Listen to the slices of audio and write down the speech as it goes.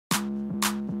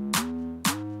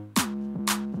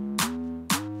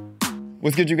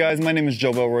What's good, you guys? My name is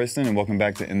Joe Royston, and welcome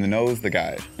back to In the Nose, the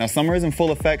guide. Now, summer is in full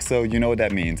effect, so you know what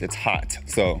that means. It's hot,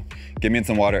 so get me in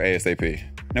some water ASAP.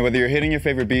 Now, whether you're hitting your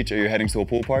favorite beach or you're heading to a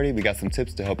pool party, we got some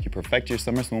tips to help you perfect your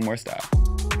summer swimwear style.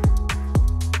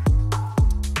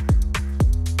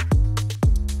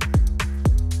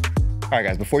 All right,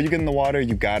 guys, before you get in the water,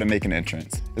 you gotta make an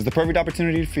entrance. It's the perfect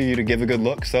opportunity for you to give a good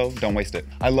look, so don't waste it.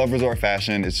 I love resort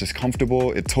fashion. It's just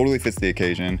comfortable. It totally fits the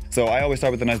occasion. So I always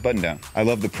start with a nice button down. I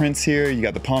love the prints here. You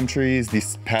got the palm trees.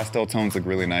 These pastel tones look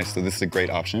really nice, so this is a great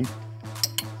option.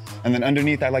 And then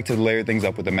underneath, I like to layer things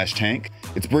up with a mesh tank.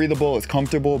 It's breathable, it's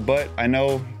comfortable, but I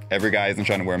know every guy isn't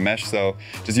trying to wear mesh, so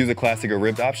just use a classic or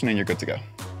ribbed option and you're good to go.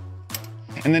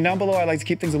 And then down below, I like to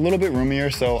keep things a little bit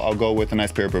roomier, so I'll go with a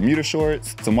nice pair of Bermuda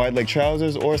shorts, some wide leg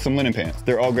trousers, or some linen pants.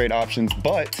 They're all great options,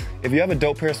 but if you have a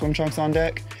dope pair of swim trunks on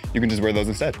deck, you can just wear those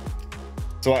instead.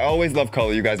 So I always love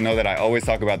color. You guys know that I always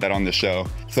talk about that on the show.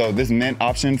 So this mint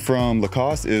option from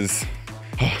Lacoste is,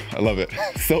 I love it,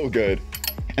 so good.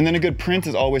 And then a good print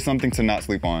is always something to not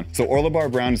sleep on. So Orla Bar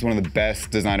Brown is one of the best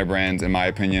designer brands, in my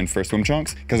opinion, for swim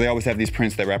trunks, because they always have these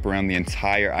prints that wrap around the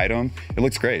entire item. It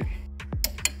looks great.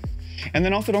 And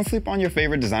then also don't sleep on your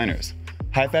favorite designers.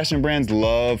 High fashion brands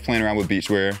love playing around with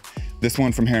beachwear. This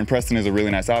one from Heron Preston is a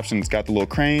really nice option. It's got the little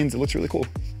cranes, it looks really cool.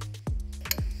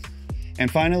 And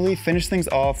finally, finish things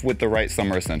off with the right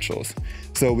summer essentials.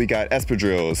 So we got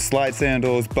espadrilles, slide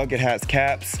sandals, bucket hats,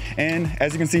 caps, and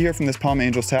as you can see here from this Palm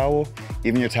Angels towel,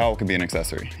 even your towel can be an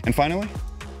accessory. And finally,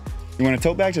 you want a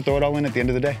tote bag to throw it all in at the end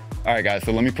of the day. All right, guys,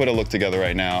 so let me put a look together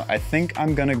right now. I think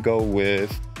I'm gonna go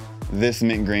with this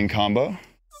mint green combo.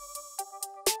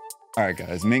 All right,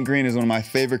 guys, mint green is one of my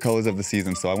favorite colors of the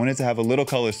season, so I wanted to have a little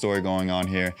color story going on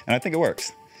here, and I think it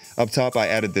works. Up top, I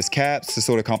added this caps to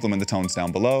sort of complement the tones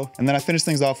down below, and then I finished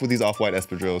things off with these off-white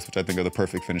espadrilles, which I think are the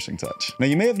perfect finishing touch. Now,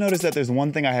 you may have noticed that there's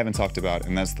one thing I haven't talked about,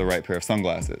 and that's the right pair of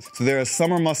sunglasses. So they're a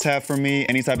summer must-have for me,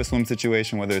 any type of swim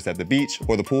situation, whether it's at the beach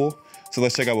or the pool. So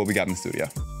let's check out what we got in the studio.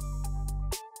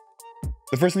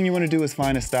 The first thing you want to do is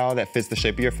find a style that fits the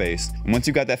shape of your face. And once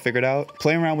you got that figured out,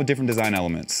 play around with different design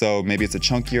elements. So maybe it's a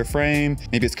chunkier frame,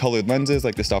 maybe it's colored lenses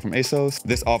like this style from ASOS.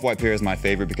 This off-white pair is my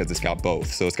favorite because it's got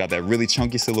both. So it's got that really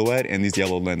chunky silhouette and these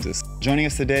yellow lenses. Joining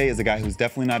us today is a guy who's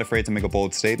definitely not afraid to make a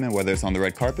bold statement, whether it's on the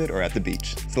red carpet or at the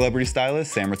beach. Celebrity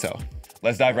stylist, Sam Rattel.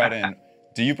 Let's dive right in.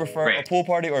 Do you prefer a pool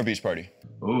party or a beach party?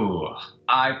 Ooh,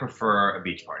 I prefer a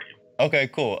beach party. Okay,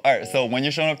 cool. All right, so when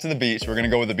you're showing up to the beach, we're gonna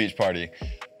go with a beach party.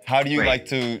 How do you like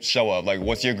to show up? Like,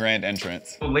 what's your grand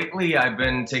entrance? Well, lately, I've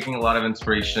been taking a lot of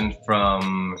inspiration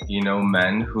from,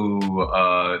 men who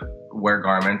wear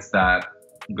garments that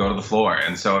go to the floor.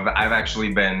 And so I've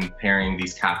actually been pairing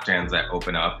these caftans that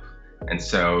open up. And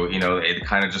so, it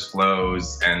kind of just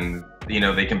flows and,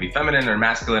 they can be feminine or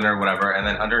masculine or whatever. And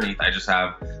then underneath, I just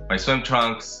have my swim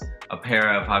trunks, a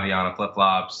pair of Havaiana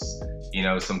flip-flops,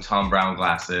 some Tom Brown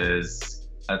glasses,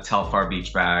 a Telfar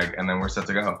beach bag, and then we're set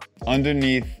to go.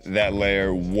 Underneath that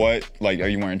layer, are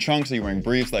you wearing trunks? Are you wearing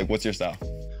briefs? Like, what's your style?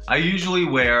 I usually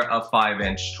wear a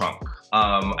 5-inch trunk.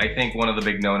 I think one of the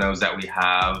big no-nos that we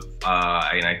have,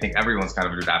 and I think everyone's kind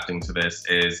of adapting to this,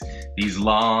 is these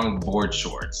long board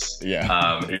shorts.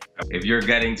 Yeah. If you're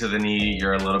getting to the knee,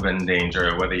 you're a little bit in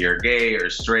danger. Whether you're gay or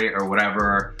straight or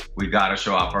whatever, we gotta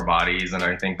show off our bodies, and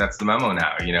I think that's the memo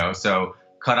now, So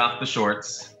cut off the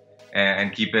shorts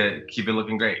and keep it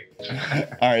looking great.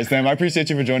 All right, Sam, I appreciate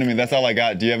you for joining me. That's all I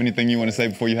got. Do you have anything you want to say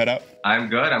before you head out? I'm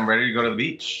good. I'm ready to go to the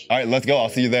beach. All right, let's go. I'll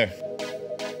see you there.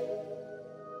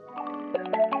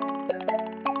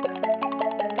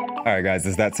 All right, guys,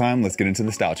 it's that time. Let's get into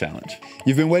the style challenge.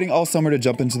 You've been waiting all summer to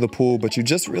jump into the pool, but you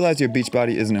just realized your beach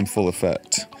body isn't in full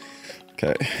effect.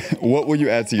 Okay, what will you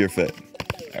add to your fit?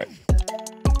 All right.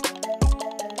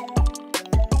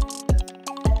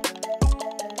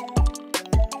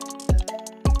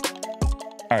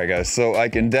 All right, guys, so I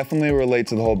can definitely relate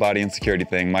to the whole body insecurity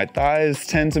thing. My thighs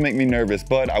tend to make me nervous,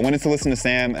 but I wanted to listen to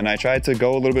Sam and I tried to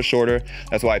go a little bit shorter.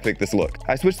 That's why I picked this look.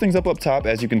 I switched things up top,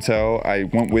 as you can tell. I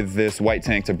went with this white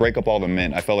tank to break up all the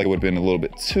mint. I felt like it would have been a little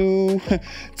bit too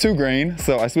green,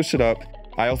 so I switched it up.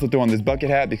 I also threw on this bucket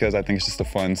hat because I think it's just a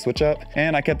fun switch up,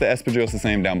 and I kept the espadrilles the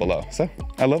same down below. So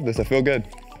I love this, I feel good.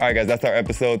 All right, guys, that's our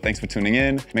episode. Thanks for tuning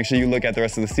in. Make sure you look at the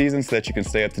rest of the season so that you can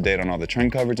stay up to date on all the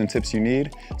trend coverage and tips you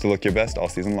need to look your best all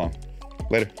season long.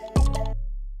 Later.